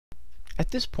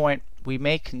at this point we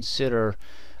may consider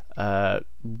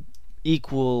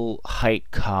equal height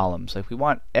columns. Like we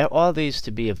want all these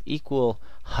to be of equal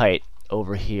height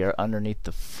over here underneath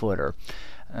the footer.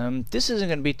 This isn't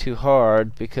going to be too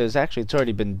hard because actually it's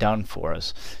already been done for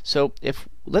us. So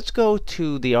let's go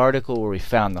to the article where we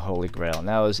found the Holy Grail.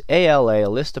 Now it was ALA, a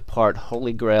list apart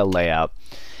Holy Grail layout.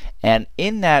 And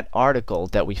in that article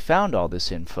that we found all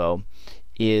this info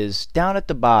is down at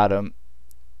the bottom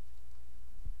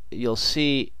you'll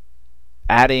see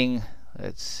adding,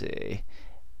 let's see,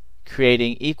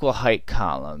 creating equal height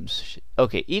columns.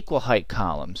 Okay, equal height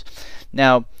columns.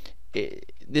 Now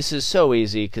this is so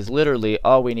easy because literally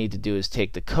all we need to do is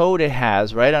take the code it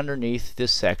has right underneath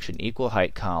this section, equal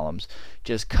height columns,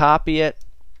 just copy it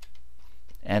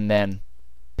and then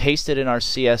paste it in our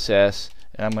CSS,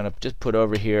 and I'm going to just put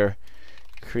over here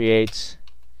creates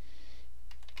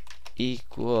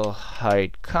equal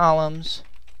height columns.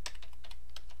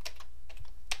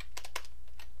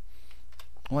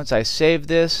 Once I save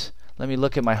this, let me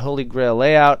look at my Holy Grail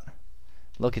layout.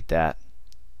 Look at that.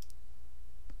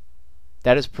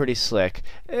 That is pretty slick.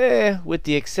 With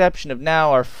the exception of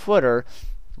now our footer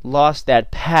lost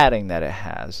that padding that it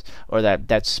has, or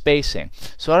that spacing.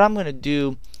 So what I'm going to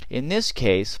do in this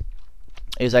case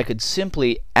is I could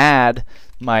simply add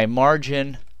my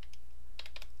margin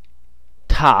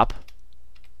top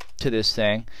to this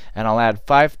thing, and I'll add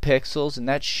 5 pixels, and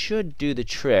that should do the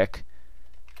trick.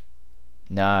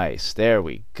 Nice, there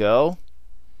we go.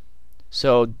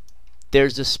 So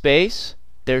there's a space,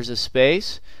 there's a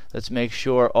space. Let's make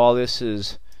sure all this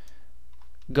is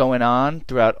going on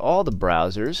throughout all the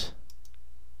browsers.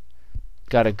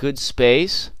 Got a good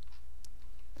space.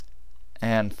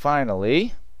 And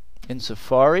finally, in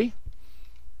Safari.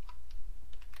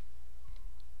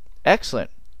 Excellent.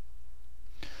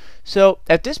 So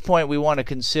at this point we want to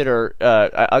consider,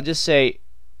 I'll just say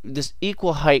this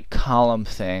equal height column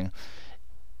thing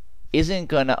isn't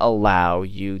going to allow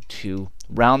you to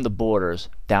round the borders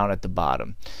down at the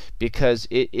bottom because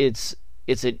it's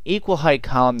an equal height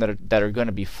column that are going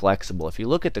to be flexible. If you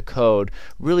look at the code,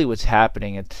 really what's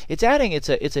happening,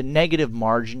 it's a negative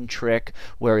margin trick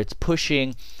where it's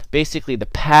pushing basically the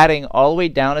padding all the way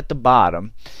down at the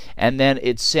bottom, and then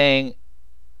it's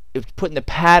putting the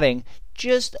padding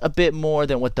just a bit more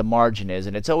than what the margin is,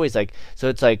 and it's always like, so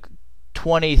it's like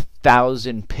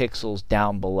 20,000 pixels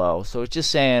down below. So it's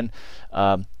just saying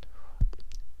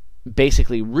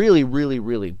basically really, really,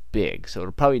 really big. So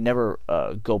it'll probably never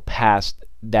go past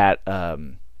that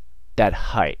that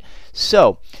height.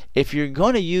 So if you're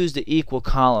going to use the equal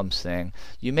columns thing,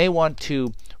 you may want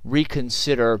to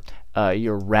reconsider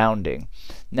your rounding.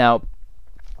 Now,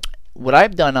 what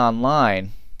I've done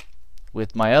online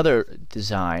with my other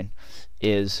design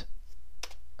is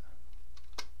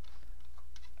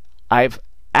I've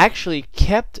actually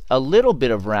kept a little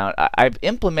bit of round. I've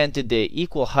implemented the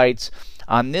equal heights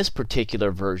on this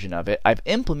particular version of it. I've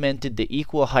implemented the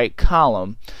equal height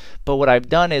column, but what I've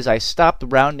done is I stopped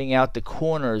rounding out the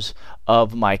corners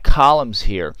of my columns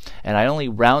here, and I only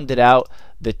rounded out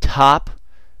the top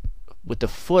with the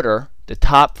footer, the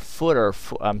top footer,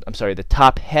 I'm sorry, the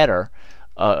top header,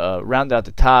 rounded out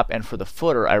the top, and for the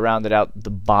footer I rounded out the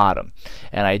bottom.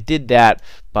 And I did that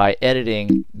by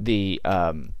editing the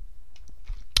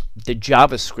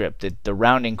JavaScript, the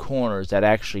rounding corners that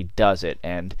actually does it,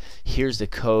 and here's the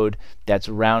code that's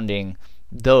rounding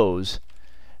those.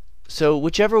 So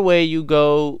whichever way you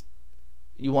go,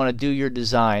 you want to do your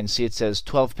design. See, it says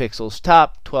 12 pixels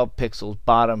top, 12 pixels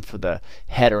bottom for the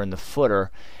header and the footer.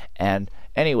 And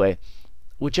anyway,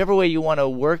 whichever way you want to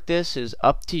work this is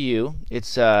up to you.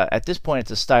 It's at this point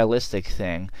it's a stylistic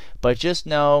thing, but just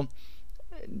know,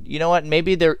 you know what,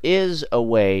 maybe there is a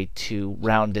way to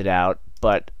round it out,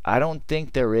 but I don't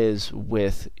think there is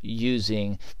with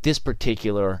using this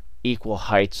particular equal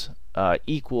heights,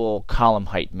 equal column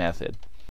height method.